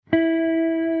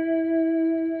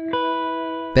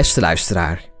Beste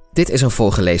luisteraar, dit is een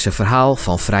voorgelezen verhaal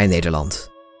van Vrij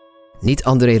Nederland. Niet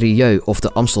André Rieu of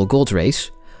de Amstel Gold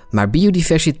Race, maar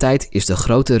biodiversiteit is de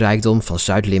grote rijkdom van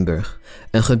Zuid-Limburg.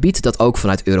 Een gebied dat ook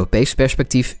vanuit Europees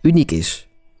perspectief uniek is.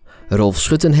 Rolf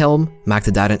Schuttenhelm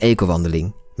maakte daar een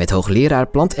ecowandeling met hoogleraar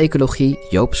plantecologie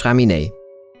Joop Schaminé.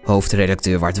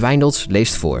 Hoofdredacteur Wart Wijndels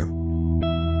leest voor.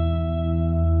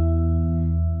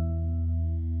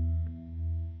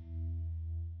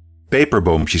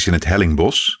 Peperboompjes in het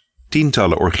hellingbos,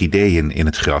 tientallen orchideeën in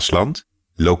het grasland,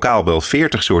 lokaal wel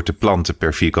 40 soorten planten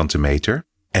per vierkante meter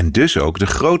en dus ook de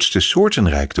grootste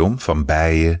soortenrijkdom van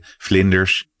bijen,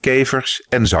 vlinders, kevers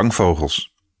en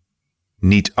zangvogels.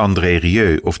 Niet André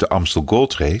Rieu of de Amstel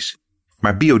Gold Race,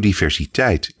 maar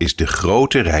biodiversiteit is de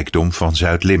grote rijkdom van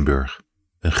Zuid-Limburg,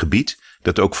 een gebied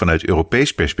dat ook vanuit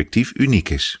Europees perspectief uniek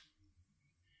is.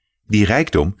 Die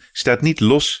rijkdom staat niet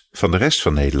los van de rest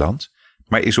van Nederland,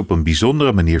 maar is op een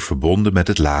bijzondere manier verbonden met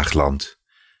het laagland,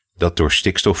 dat door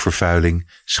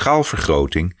stikstofvervuiling,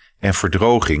 schaalvergroting en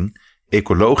verdroging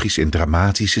ecologisch in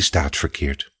dramatische staat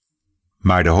verkeert.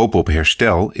 Maar de hoop op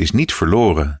herstel is niet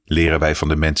verloren, leren wij van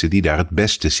de mensen die daar het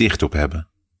beste zicht op hebben.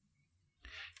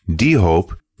 Die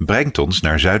hoop brengt ons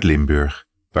naar Zuid-Limburg,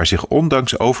 waar zich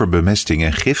ondanks overbemesting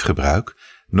en gifgebruik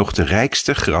nog de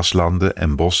rijkste graslanden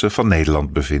en bossen van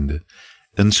Nederland bevinden.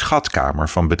 Een schatkamer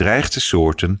van bedreigde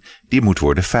soorten die moet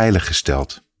worden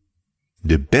veiliggesteld.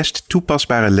 De best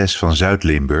toepasbare les van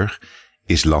Zuid-Limburg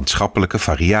is landschappelijke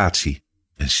variatie.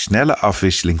 Een snelle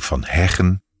afwisseling van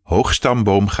heggen,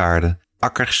 hoogstamboomgaarden,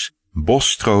 akkers,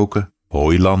 bosstroken,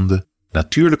 hooilanden,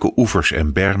 natuurlijke oevers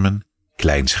en bermen.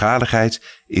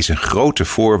 Kleinschaligheid is een grote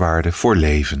voorwaarde voor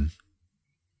leven.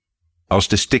 Als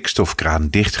de stikstofkraan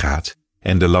dichtgaat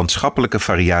en de landschappelijke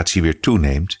variatie weer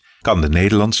toeneemt, kan de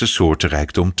Nederlandse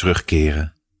soortenrijkdom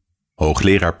terugkeren.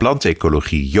 Hoogleraar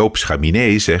plantecologie Joop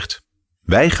Schaminé zegt: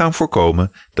 wij gaan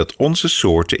voorkomen dat onze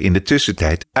soorten in de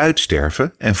tussentijd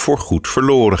uitsterven en voorgoed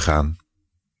verloren gaan.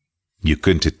 Je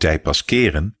kunt het tij pas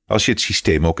keren als je het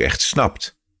systeem ook echt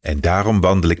snapt. En daarom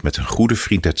wandel ik met een goede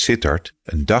vriend uit Sittard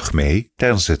een dag mee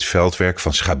tijdens het veldwerk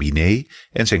van Schaminé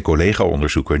en zijn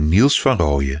collega-onderzoeker Niels van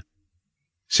Rooyen.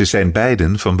 Ze zijn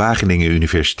beiden van Wageningen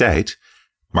Universiteit,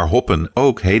 maar hoppen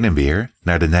ook heen en weer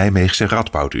naar de Nijmeegse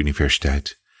Radboud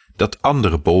Universiteit, dat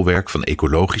andere bolwerk van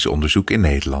ecologisch onderzoek in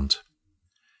Nederland.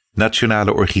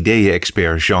 Nationale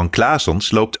orchideeën-expert Jean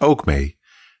Claessens loopt ook mee,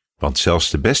 want zelfs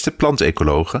de beste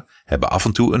plantecologen hebben af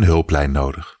en toe een hulplijn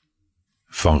nodig.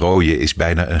 Van Rooyen is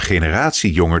bijna een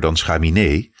generatie jonger dan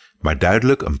Schaminé, maar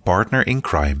duidelijk een partner in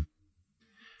crime.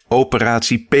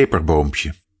 Operatie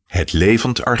Peperboompje, het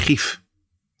levend archief.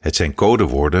 Het zijn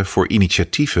codewoorden voor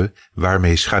initiatieven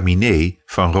waarmee Schaminé,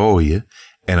 Van Rooyen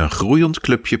en een groeiend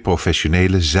clubje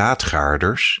professionele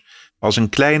zaadgaarders als een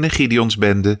kleine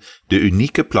Gideonsbende de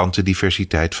unieke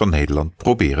plantendiversiteit van Nederland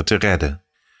proberen te redden.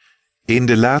 In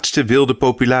de laatste wilde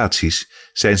populaties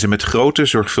zijn ze met grote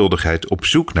zorgvuldigheid op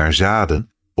zoek naar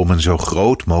zaden om een zo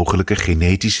groot mogelijke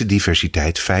genetische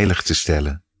diversiteit veilig te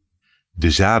stellen.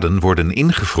 De zaden worden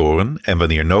ingevroren en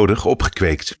wanneer nodig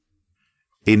opgekweekt.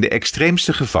 In de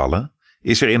extreemste gevallen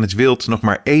is er in het wild nog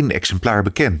maar 1 exemplaar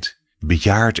bekend,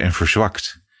 bejaard en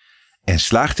verzwakt. En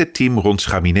slaagt het team rond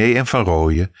Schaminé en Van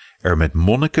Rooyen er met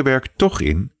monnikenwerk toch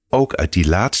in ook uit die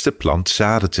laatste plant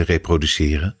zaden te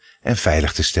reproduceren en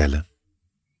veilig te stellen.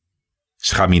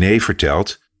 Schaminé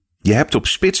vertelt: je hebt op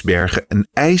Spitsbergen een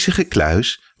ijzige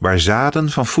kluis waar zaden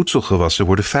van voedselgewassen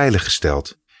worden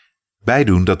veiliggesteld. Wij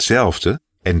doen datzelfde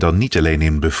en dan niet alleen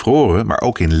in bevroren, maar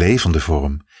ook in levende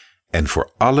vorm. En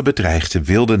voor alle bedreigde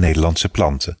wilde Nederlandse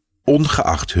planten,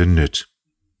 ongeacht hun nut.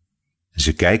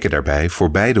 Ze kijken daarbij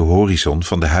voorbij de horizon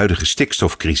van de huidige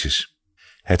stikstofcrisis.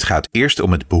 Het gaat eerst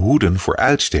om het behoeden voor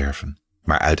uitsterven,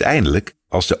 maar uiteindelijk,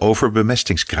 als de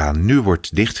overbemestingskraan nu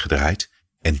wordt dichtgedraaid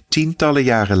en tientallen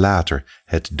jaren later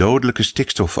het dodelijke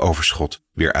stikstofoverschot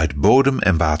weer uit bodem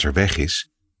en water weg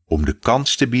is, om de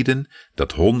kans te bieden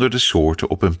dat honderden soorten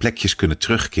op hun plekjes kunnen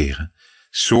terugkeren,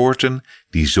 soorten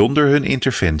die zonder hun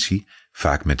interventie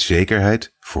vaak met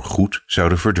zekerheid voorgoed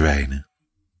zouden verdwijnen.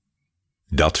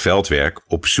 Dat veldwerk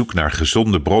op zoek naar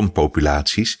gezonde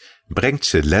bronpopulaties brengt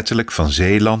ze letterlijk van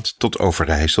Zeeland tot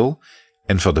Overijssel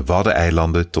en van de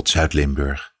Waddeneilanden tot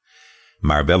Zuid-Limburg.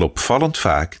 Maar wel opvallend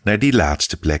vaak naar die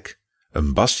laatste plek,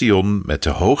 een bastion met de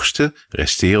hoogste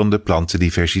resterende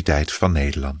plantendiversiteit van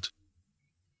Nederland.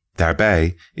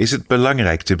 Daarbij is het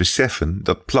belangrijk te beseffen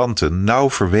dat planten nauw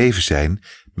verweven zijn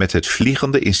met het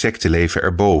vliegende insectenleven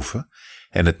erboven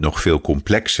en het nog veel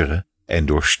complexere en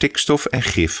door stikstof en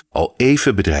gif al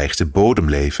even bedreigde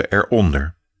bodemleven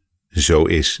eronder. Zo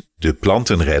is de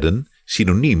planten redden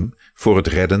synoniem voor het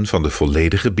redden van de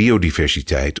volledige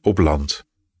biodiversiteit op land.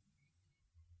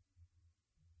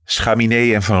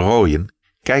 Chaminé en Van Rooyen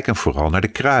kijken vooral naar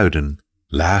de kruiden,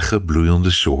 lage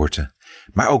bloeiende soorten.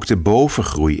 Maar ook de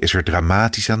bovengroei is er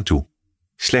dramatisch aan toe.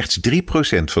 Slechts 3%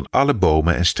 van alle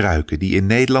bomen en struiken die in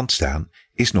Nederland staan,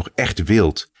 is nog echt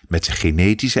wild, met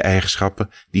genetische eigenschappen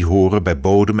die horen bij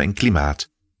bodem en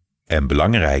klimaat. En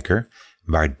belangrijker,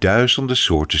 waar duizenden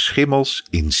soorten schimmels,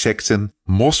 insecten,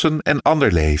 mossen en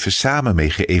ander leven samen mee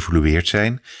geëvolueerd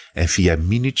zijn en via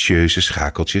minutieuze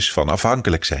schakeltjes van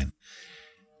afhankelijk zijn.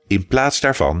 In plaats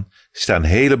daarvan staan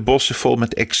hele bossen vol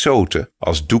met exoten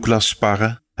als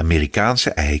Douglassparren, Amerikaanse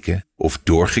eiken of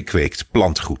doorgekweekt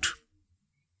plantgoed.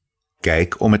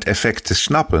 Kijk om het effect te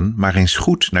snappen maar eens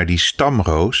goed naar die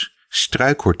stamroos,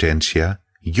 struikhortensia,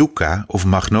 yucca of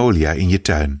magnolia in je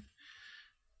tuin.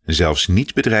 Zelfs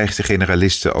niet bedreigde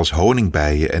generalisten als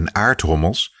honingbijen en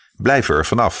aardhommels blijven er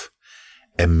vanaf.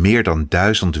 En meer dan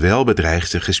 1000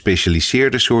 welbedreigde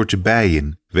gespecialiseerde soorten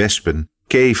bijen, wespen,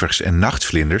 kevers en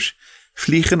nachtvlinders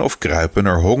vliegen of kruipen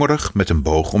er hongerig met een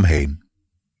boog omheen.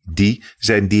 Die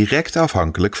zijn direct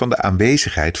afhankelijk van de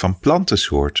aanwezigheid van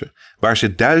plantensoorten waar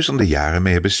ze duizenden jaren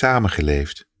mee hebben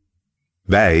samengeleefd.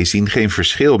 Wij zien geen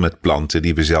verschil met planten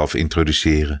die we zelf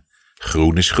introduceren.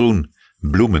 Groen is groen,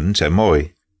 bloemen zijn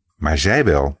mooi, maar zij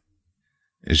wel.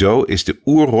 Zo is de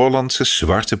oer-Hollandse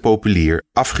zwarte populier,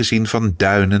 afgezien van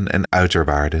duinen en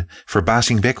uiterwaarden,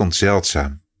 verbazingwekkend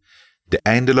zeldzaam. De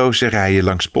eindeloze rijen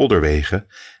langs polderwegen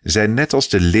zijn net als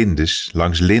de lindes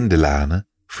langs lindelanen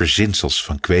verzinsels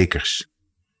van kwekers.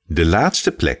 De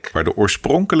laatste plek waar de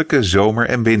oorspronkelijke zomer-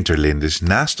 en winterlindes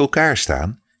naast elkaar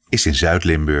staan is in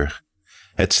Zuid-Limburg,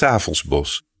 het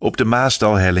Savelsbos op de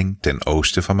Maasdalhelling ten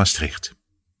oosten van Maastricht.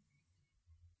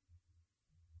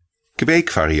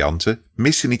 Kweekvarianten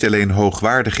missen niet alleen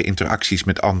hoogwaardige interacties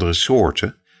met andere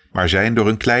soorten, maar zijn door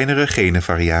een kleinere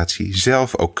genenvariatie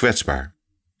zelf ook kwetsbaar.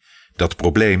 Dat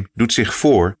probleem doet zich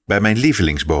voor bij mijn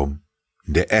lievelingsboom,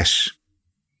 de es.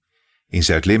 In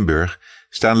Zuid-Limburg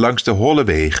staan langs de holle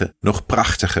wegen nog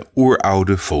prachtige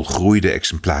oeroude volgroeide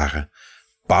exemplaren,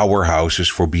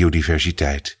 powerhouses voor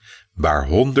biodiversiteit, waar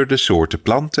honderden soorten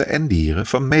planten en dieren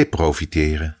van mee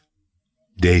profiteren.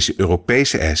 Deze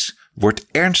Europese es wordt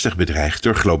ernstig bedreigd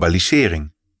door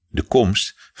globalisering, de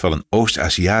komst van een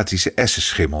Oost-Aziatische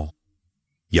essenschimmel.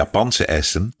 Japanse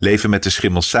essen leven met de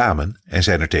schimmel samen en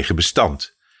zijn er tegen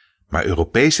bestand, maar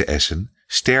Europese essen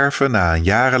sterven na een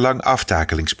jarenlang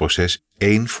aftakelingsproces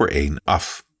 1 voor 1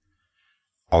 af.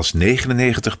 Als 99%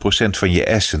 van je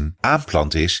essen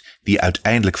aanplant is die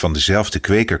uiteindelijk van dezelfde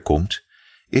kweker komt,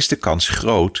 is de kans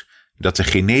groot dat de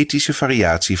genetische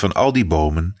variatie van al die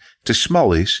bomen te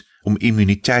smal is om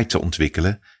immuniteit te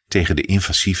ontwikkelen tegen de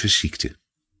invasieve ziekte.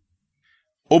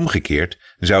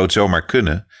 Omgekeerd zou het zomaar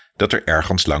kunnen dat er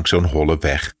ergens langs zo'n holle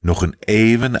weg nog een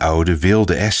eeuwenoude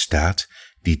wilde es staat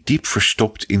die diep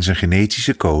verstopt in zijn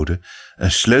genetische code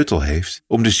een sleutel heeft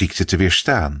om de ziekte te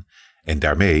weerstaan en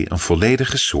daarmee een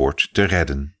volledige soort te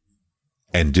redden.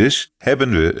 En dus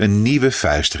hebben we een nieuwe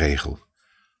vuistregel.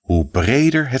 Hoe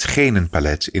breder het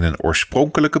genenpalet in een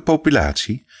oorspronkelijke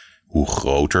populatie, hoe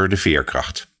groter de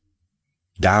veerkracht.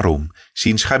 Daarom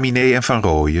zien Chaminé en Van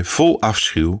Rooyen vol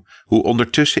afschuw hoe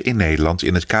ondertussen in Nederland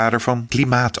in het kader van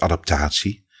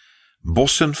klimaatadaptatie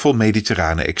bossen vol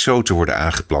mediterrane exoten worden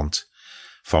aangeplant,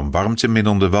 van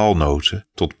warmteminnende walnoten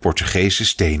tot Portugese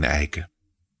steeneiken.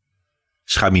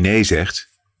 Chaminé zegt: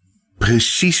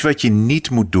 precies wat je niet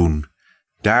moet doen.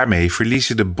 Daarmee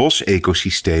verliezen de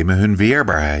bosecosystemen hun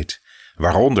weerbaarheid,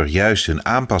 waaronder juist hun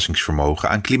aanpassingsvermogen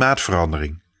aan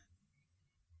klimaatverandering.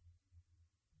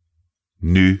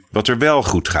 Nu wat er wel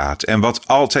goed gaat en wat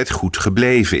altijd goed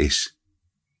gebleven is.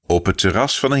 Op het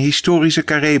terras van een historische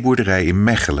carréboerderij in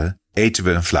Mechelen eten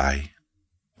we een vlaai.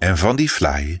 En van die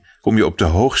vlaai kom je op de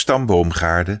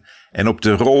hoogstamboomgaarden en op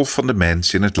de rol van de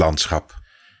mens in het landschap.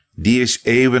 Die is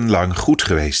eeuwenlang goed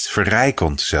geweest,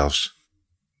 verrijkend zelfs.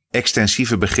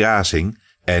 Extensieve begrazing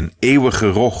en eeuwige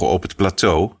roggen op het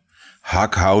plateau,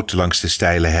 hakhout langs de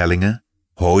steile hellingen,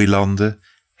 hooilanden,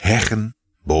 heggen,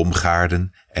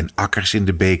 boomgaarden en akkers in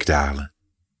de beekdalen.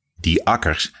 Die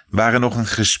akkers waren nog een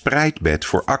gespreid bed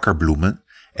voor akkerbloemen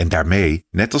en daarmee,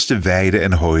 net als de weiden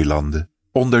en hooilanden,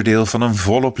 onderdeel van een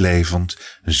volop levend,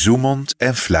 zoemend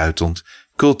en fluitend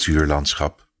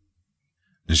cultuurlandschap.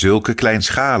 Zulke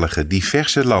kleinschalige,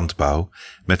 diverse landbouw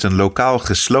met een lokaal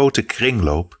gesloten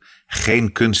kringloop,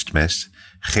 geen kunstmest,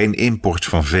 geen import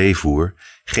van veevoer,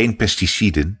 geen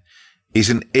pesticiden, is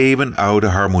een eeuwenoude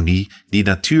harmonie die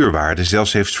natuurwaarde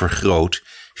zelfs heeft vergroot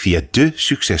via dé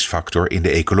succesfactor in de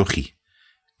ecologie: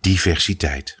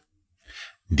 diversiteit.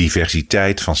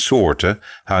 Diversiteit van soorten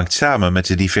hangt samen met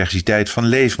de diversiteit van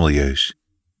leefmilieus.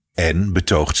 En,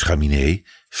 betoogt Chaminé,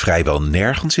 vrijwel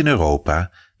nergens in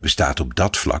Europa bestaat op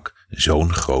dat vlak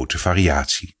zo'n grote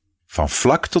variatie. Van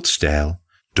vlak tot steil,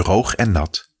 droog en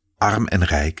nat, arm en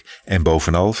rijk en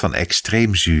bovenal van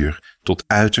extreem zuur tot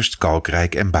uiterst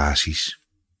kalkrijk en basisch.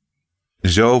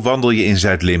 Zo wandel je in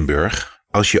Zuid-Limburg,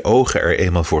 als je ogen er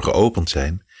eenmaal voor geopend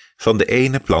zijn, van de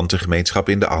ene plantengemeenschap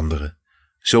in de andere,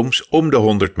 soms om de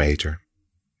 100 meter.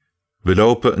 We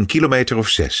lopen 1 kilometer of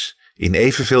 6 in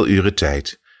evenveel uren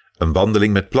tijd. Een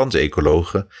wandeling met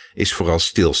plantecologen is vooral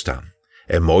stilstaan.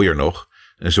 En mooier nog,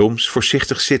 soms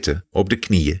voorzichtig zitten op de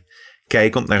knieën,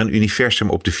 kijkend naar een universum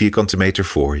op de vierkante meter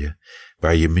voor je,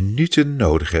 waar je minuten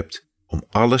nodig hebt om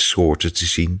alle soorten te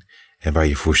zien en waar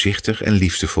je voorzichtig en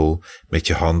liefdevol met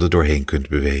je handen doorheen kunt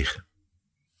bewegen.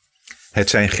 Het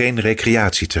zijn geen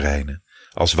recreatieterreinen.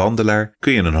 Als wandelaar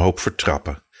kun je een hoop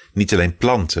vertrappen. Niet alleen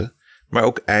planten, maar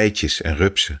ook eitjes en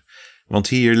rupsen, want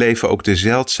hier leven ook de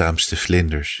zeldzaamste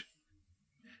vlinders.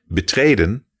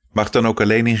 Betreden mag dan ook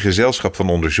alleen in gezelschap van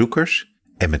onderzoekers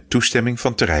en met toestemming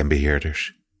van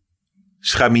terreinbeheerders.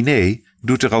 Chaminé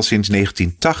doet er al sinds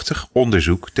 1980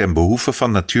 onderzoek ten behoeve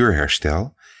van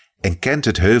natuurherstel en kent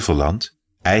het heuvelland,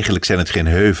 eigenlijk zijn het geen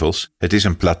heuvels, het is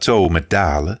een plateau met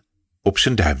dalen, op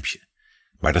zijn duimpje.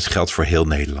 Maar dat geldt voor heel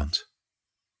Nederland.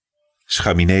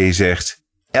 Chaminé zegt,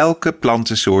 elke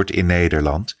plantensoort in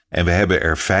Nederland, en we hebben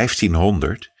er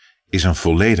 1500, is een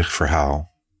volledig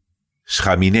verhaal.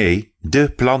 Chaminé, de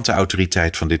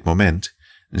plantenautoriteit van dit moment,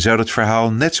 zou het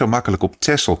verhaal net zo makkelijk op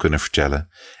Texel kunnen vertellen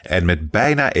en met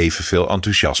bijna evenveel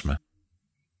enthousiasme.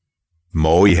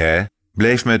 Mooi hè,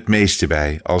 bleef me het meeste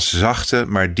bij als zachte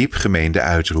maar diep gemeende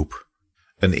uitroep.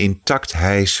 Een intact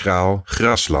heischraal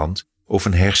grasland of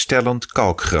een herstellend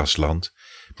kalkgrasland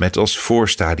met als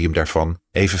voorstadium daarvan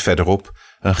even verderop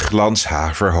een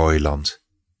glanshaver hooiland.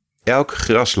 Elk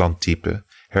graslandtype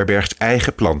herbergt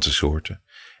eigen plantensoorten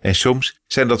en soms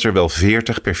zijn dat er wel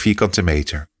 40 per vierkante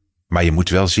meter. Maar je moet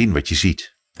wel zien wat je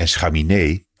ziet. En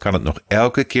Chaminé kan het nog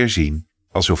elke keer zien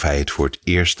alsof hij het voor het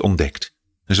eerst ontdekt.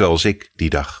 Zoals ik die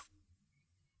dag.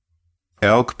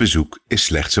 Elk bezoek is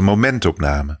slechts een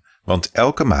momentopname, want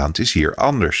elke maand is hier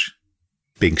anders.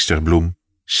 Pinksterbloem,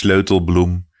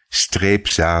 sleutelbloem,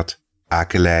 streepzaad,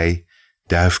 akelei,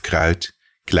 duifkruid,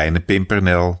 kleine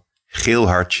pimpernel,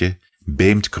 geelhartje,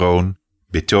 beemdkroon,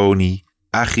 betonie,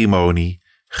 agrimonie,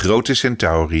 grote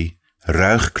centaurie,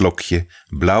 ruigklokje,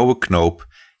 blauwe knoop,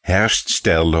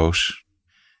 herfststijlloos.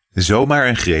 Zomaar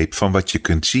een greep van wat je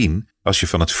kunt zien als je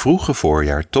van het vroege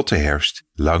voorjaar tot de herfst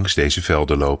langs deze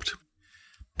velden loopt.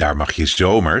 Daar mag je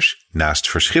zomers, naast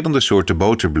verschillende soorten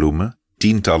boterbloemen,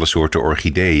 tientallen soorten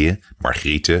orchideeën,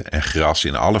 margrieten en gras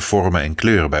in alle vormen en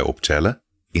kleuren bij optellen,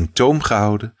 in toom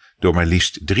gehouden door maar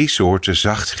liefst 3 soorten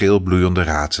zacht geel bloeiende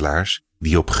ratelaars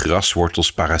die op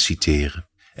graswortels parasiteren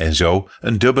en zo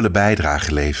een dubbele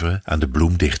bijdrage leveren aan de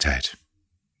bloemdichtheid.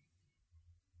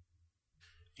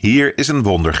 Hier is een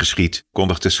wonder geschied,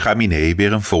 kondigde Chaminé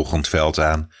weer een volgend veld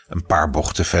aan, een paar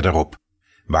bochten verderop,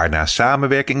 waarna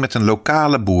samenwerking met een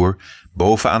lokale boer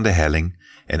bovenaan de helling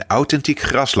en authentiek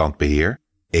graslandbeheer,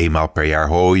 eenmaal per jaar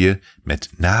hooien met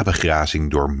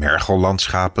nabegrazing door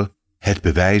mergellandschappen, het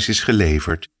bewijs is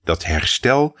geleverd dat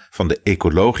herstel van de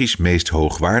ecologisch meest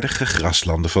hoogwaardige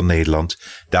graslanden van Nederland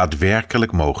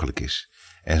daadwerkelijk mogelijk is,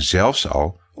 en zelfs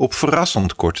al op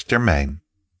verrassend korte termijn.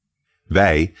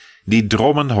 Wij, die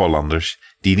drommen Hollanders,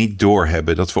 die niet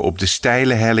doorhebben dat we op de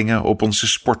steile hellingen op onze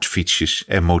sportfietsjes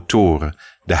en motoren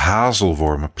de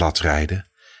hazelwormen platrijden,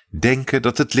 denken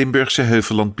dat het Limburgse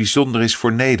heuvelland bijzonder is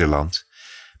voor Nederland,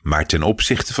 maar ten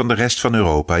opzichte van de rest van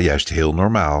Europa juist heel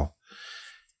normaal.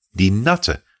 Die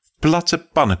natte, platte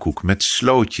pannenkoek met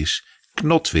slootjes,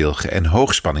 knotwilgen en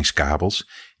hoogspanningskabels,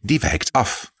 die wijkt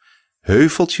af.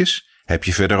 Heuveltjes heb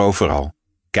je verder overal.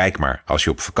 Kijk maar als je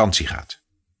op vakantie gaat.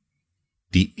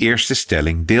 Die eerste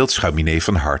stelling deelt Chaminé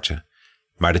van harte,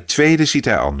 maar de tweede ziet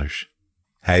hij anders.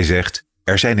 Hij zegt,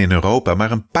 er zijn in Europa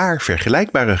maar een paar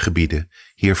vergelijkbare gebieden,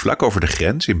 hier vlak over de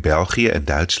grens in België en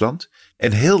Duitsland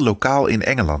en heel lokaal in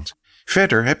Engeland.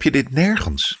 Verder heb je dit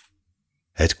nergens.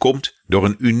 Het komt door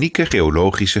een unieke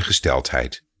geologische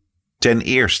gesteldheid. Ten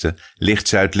eerste ligt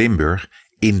Zuid-Limburg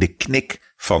in de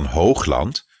knik van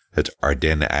Hoogland, het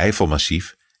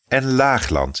Ardennen-Eifelmassief, en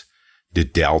Laagland,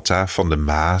 de delta van de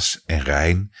Maas en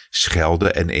Rijn,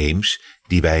 Schelde en Eems,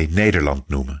 die wij Nederland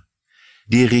noemen.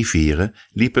 Die rivieren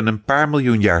liepen een paar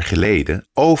miljoen jaar geleden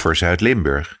over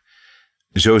Zuid-Limburg.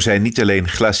 Zo zijn niet alleen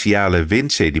glaciale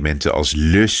windsedimenten als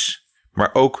lus,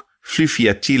 maar ook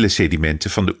fluviatiele sedimenten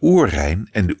van de Oer-Rijn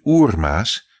en de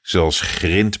Oermaas, zoals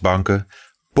grindbanken,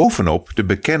 bovenop de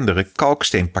bekendere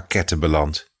kalksteenpakketten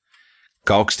belandt.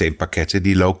 Kalksteenpakketten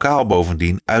die lokaal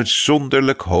bovendien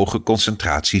uitzonderlijk hoge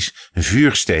concentraties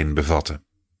vuursteen bevatten.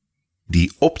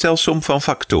 Die optelsom van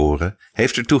factoren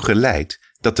heeft ertoe geleid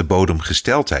dat de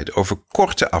bodemgesteldheid over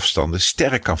korte afstanden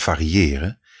sterk kan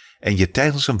variëren en je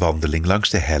tijdens een wandeling langs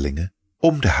de hellingen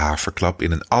om de haverklap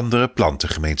in een andere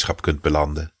plantengemeenschap kunt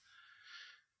belanden.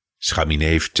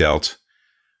 Chaminé vertelt: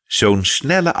 zo'n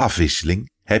snelle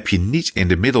afwisseling heb je niet in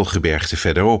de Middelgebergte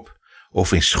verderop,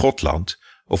 of in Schotland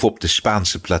of op de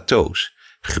Spaanse plateaus,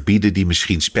 gebieden die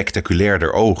misschien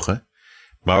spectaculairder ogen,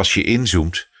 maar als je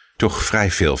inzoomt toch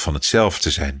vrij veel van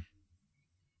hetzelfde zijn.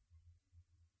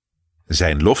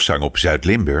 Zijn lofzang op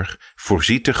Zuid-Limburg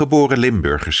voorziet de geboren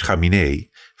Limburger Chaminé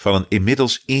van een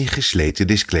inmiddels ingesleten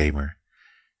disclaimer.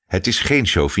 Het is geen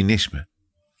chauvinisme.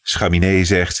 Chaminé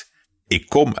zegt: ik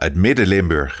kom uit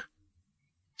Midden-Limburg.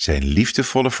 Zijn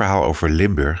liefdevolle verhaal over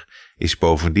Limburg is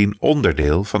bovendien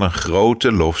onderdeel van een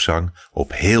grote lofzang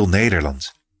op heel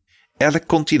Nederland. Elk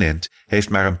continent heeft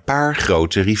maar een paar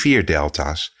grote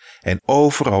rivierdelta's en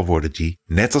overal worden die,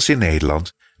 net als in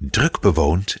Nederland, druk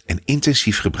bewoond en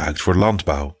intensief gebruikt voor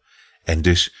landbouw en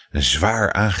dus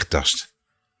zwaar aangetast.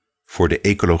 Voor de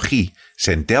ecologie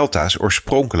zijn delta's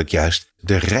oorspronkelijk juist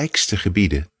de rijkste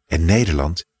gebieden en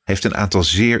Nederland heeft een aantal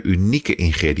zeer unieke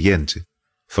ingrediënten.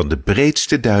 Van de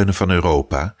breedste duinen van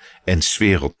Europa en 's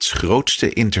werelds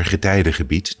grootste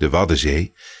intergetijdengebied, de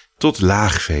Waddenzee, tot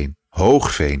laagveen,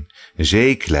 hoogveen,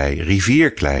 zeeklei,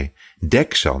 rivierklei,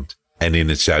 dekzand en in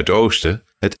het zuidoosten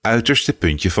het uiterste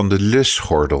puntje van de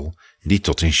Lusgordel, die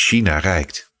tot in China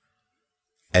reikt.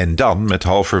 En dan met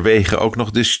halverwege ook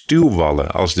nog de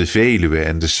stuwwallen als de Veluwe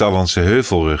en de Sallandse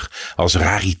Heuvelrug als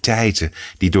rariteiten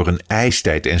die door een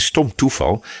ijstijd en stom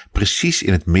toeval precies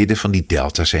in het midden van die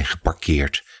delta zijn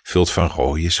geparkeerd, vult Van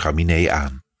Rooyen Chaminé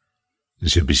aan.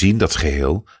 Ze bezien dat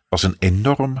geheel als een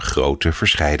enorm grote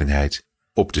verscheidenheid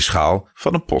op de schaal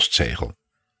van een postzegel.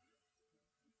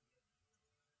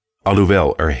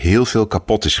 Alhoewel er heel veel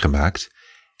kapot is gemaakt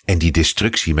en die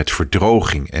destructie met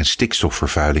verdroging en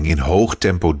stikstofvervuiling in hoog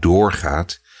tempo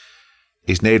doorgaat,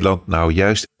 is Nederland nou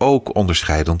juist ook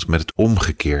onderscheidend met het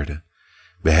omgekeerde.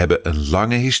 We hebben een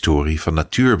lange historie van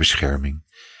natuurbescherming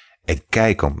en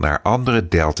kijkend naar andere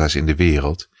delta's in de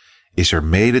wereld is er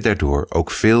mede daardoor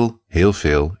ook heel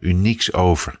veel unieks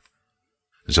over.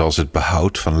 Zoals het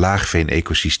behoud van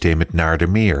laagveen-ecosysteem het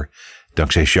Naardermeer,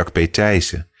 dankzij Jacques P.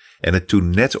 Thijssen, en het toen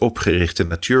net opgerichte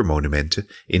Natuurmonumenten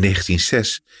in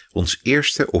 1906, ons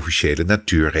eerste officiële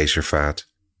natuurreservaat.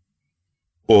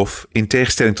 Of, in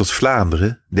tegenstelling tot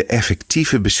Vlaanderen, de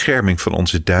effectieve bescherming van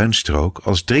onze duinstrook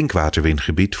als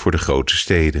drinkwaterwingebied voor de grote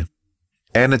steden.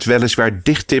 En het weliswaar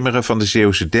dichttimmeren van de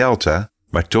Zeeuwse delta,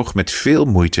 maar toch met veel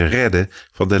moeite redden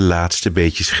van de laatste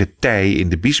beetjes getij in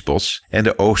de Biesbos en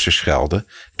de Oosterschelde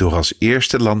door als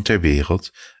eerste land ter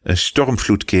wereld een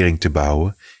stormvloedkering te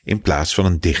bouwen in plaats van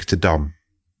een dichte dam.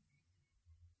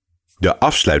 De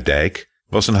afsluitdijk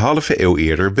was een halve eeuw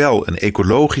eerder wel een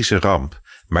ecologische ramp,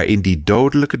 maar in die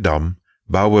dodelijke dam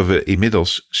bouwen we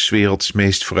inmiddels 's werelds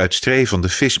meest vooruitstrevende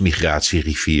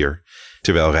vismigratierivier,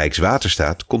 terwijl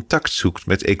Rijkswaterstaat contact zoekt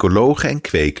met ecologen en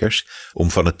kwekers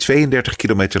om van het 32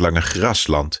 kilometer lange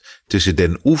grasland tussen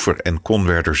Den Oever en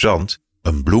Conwerderzand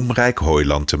een bloemrijk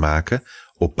hooiland te maken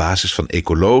op basis van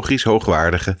ecologisch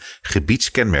hoogwaardige,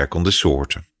 gebiedskenmerkende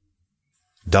soorten.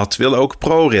 Dat wil ook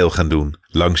ProRail gaan doen,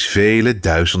 langs vele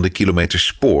duizenden kilometers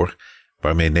spoor,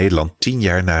 waarmee Nederland 10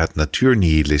 jaar na het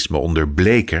natuurnihilisme onder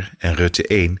Bleker en Rutte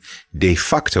 1 de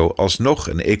facto alsnog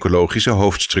een ecologische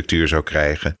hoofdstructuur zou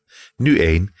krijgen, nu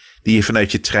één die je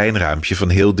vanuit je treinraampje van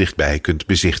heel dichtbij kunt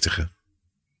bezichtigen.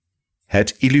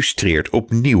 Het illustreert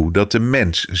opnieuw dat de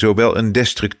mens zowel een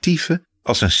destructieve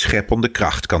als een scheppende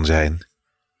kracht kan zijn.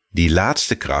 Die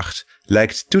laatste kracht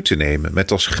lijkt toe te nemen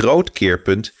met als groot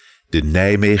keerpunt de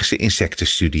Nijmeegse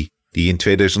insectenstudie, die in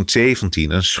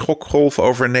 2017 een schokgolf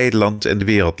over Nederland en de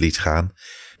wereld liet gaan,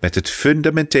 met het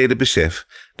fundamentele besef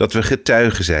dat we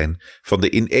getuigen zijn van de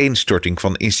ineenstorting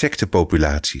van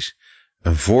insectenpopulaties,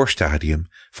 een voorstadium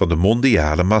van de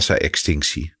mondiale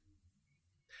massa-extinctie.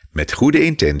 Met goede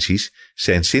intenties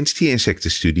zijn sinds die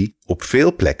insectenstudie op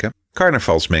veel plekken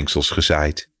carnavalsmengsels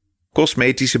gezaaid.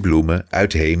 Cosmetische bloemen,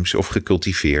 uitheems of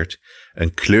gecultiveerd,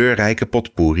 een kleurrijke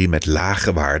potpourri met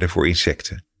lage waarden voor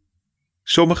insecten.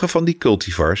 Sommige van die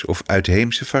cultivars of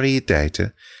uitheemse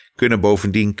variëteiten kunnen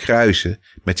bovendien kruisen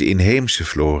met de inheemse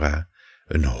flora,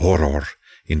 een horror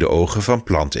in de ogen van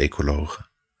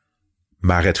plantecologen.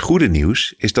 Maar het goede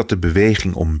nieuws is dat de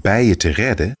beweging om bijen te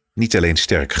redden niet alleen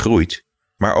sterk groeit,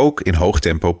 maar ook in hoog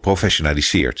tempo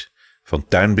professionaliseert, van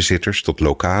tuinbezitters tot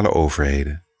lokale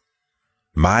overheden.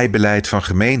 Maaibeleid van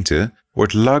gemeenten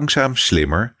wordt langzaam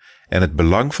slimmer en het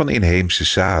belang van inheemse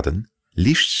zaden,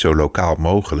 liefst zo lokaal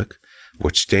mogelijk,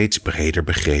 wordt steeds breder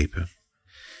begrepen.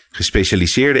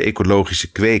 Gespecialiseerde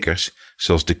ecologische kwekers,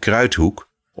 zoals de Kruidhoek,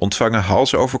 ontvangen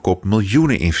hals over kop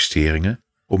miljoenen investeringen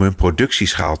om hun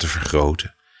productieschaal te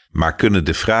vergroten, maar kunnen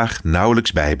de vraag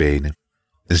nauwelijks bijbenen.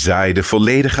 Zaai de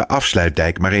volledige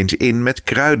afsluitdijk maar eens in met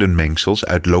kruidenmengsels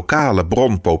uit lokale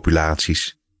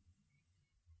bronpopulaties.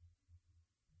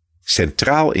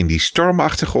 Centraal in die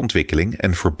stormachtige ontwikkeling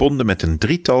en verbonden met een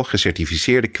drietal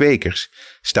gecertificeerde kwekers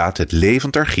staat het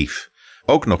Levend Archief,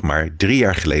 ook nog maar 3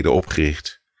 jaar geleden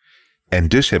opgericht. En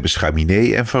dus hebben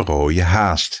Schaminé en Van Rooyen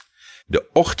haast. De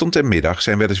ochtend en middag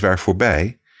zijn weliswaar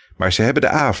voorbij, maar ze hebben de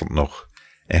avond nog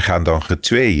en gaan dan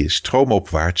getweeën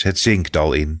stroomopwaarts het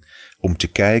Zinkdal in, om te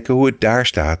kijken hoe het daar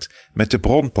staat met de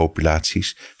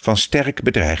bronpopulaties van sterk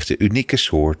bedreigde unieke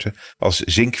soorten als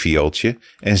zinkviooltje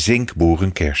en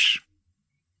zinkboerenkers.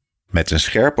 Met een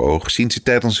scherp oog zien ze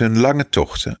tijdens hun lange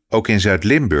tochten, ook in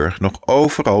Zuid-Limburg, nog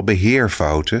overal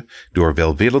beheerfouten door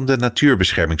welwillende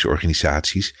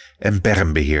natuurbeschermingsorganisaties en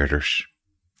bermbeheerders.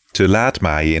 Te laat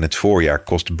maaien in het voorjaar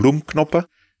kost bloemknoppen,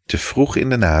 te vroeg in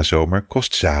de nazomer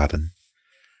kost zaden.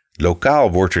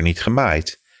 Lokaal wordt er niet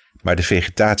gemaaid, maar de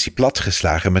vegetatie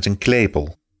platgeslagen met een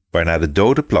klepel, waarna de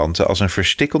dode planten als een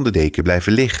verstikkende deken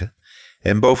blijven liggen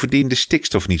en bovendien de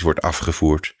stikstof niet wordt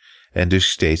afgevoerd en dus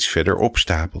steeds verder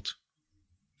opstapelt.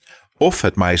 Of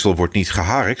het maïsel wordt niet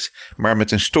geharkt, maar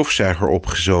met een stofzuiger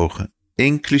opgezogen,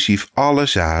 inclusief alle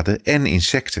zaden en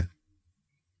insecten.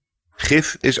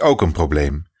 Gif is ook een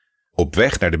probleem. Op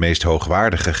weg naar de meest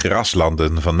hoogwaardige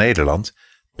graslanden van Nederland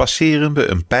passeren we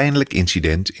een pijnlijk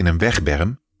incident in een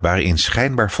wegberm waarin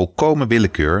schijnbaar volkomen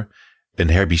willekeur een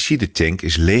herbicidetank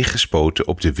is leeggespoten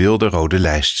op de wilde rode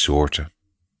lijstsoorten.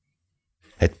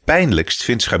 Het pijnlijkst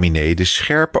vindt Schaminé de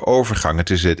scherpe overgangen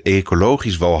tussen het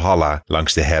ecologisch walhalla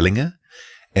langs de hellingen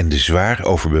en de zwaar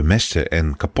overbemeste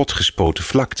en kapotgespoten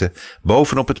vlakte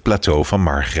bovenop het plateau van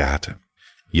Margraten.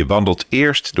 Je wandelt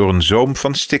eerst door een zoom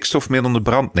van stikstofmillende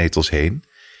brandnetels heen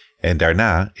en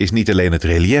daarna is niet alleen het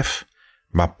reliëf,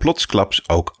 maar plotsklaps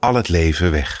ook al het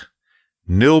leven weg.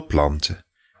 0 planten,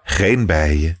 geen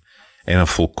bijen en een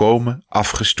volkomen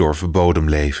afgestorven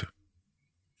bodemleven.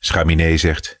 Schaminé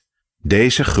zegt: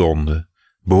 deze gronden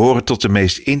behoren tot de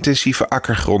meest intensieve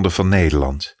akkergronden van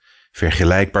Nederland,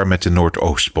 vergelijkbaar met de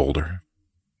Noordoostpolder.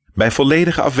 Bij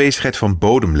volledige afwezigheid van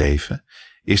bodemleven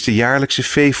is de jaarlijkse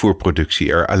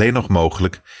veevoerproductie er alleen nog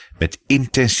mogelijk met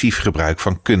intensief gebruik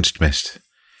van kunstmest.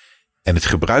 En het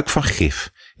gebruik van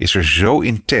gif is er zo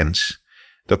intens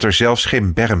dat er zelfs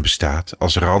geen berm bestaat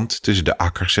als rand tussen de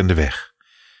akkers en de weg.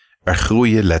 Er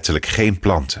groeien letterlijk geen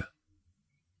planten.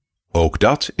 Ook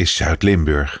dat is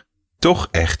Zuid-Limburg, toch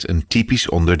echt een typisch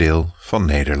onderdeel van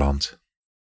Nederland.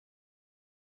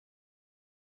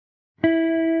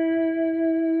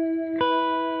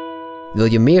 Wil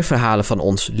je meer verhalen van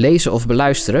ons lezen of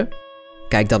beluisteren?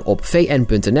 Kijk dan op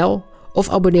vn.nl of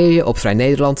abonneer je op Vrij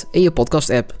Nederland in je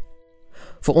podcast-app.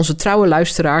 Voor onze trouwe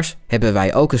luisteraars hebben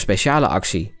wij ook een speciale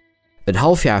actie. Een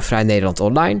half jaar Vrij Nederland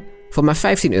online voor maar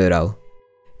 €15.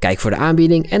 Kijk voor de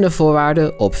aanbieding en de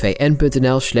voorwaarden op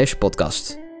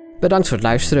vn.nl/podcast. Bedankt voor het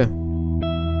luisteren.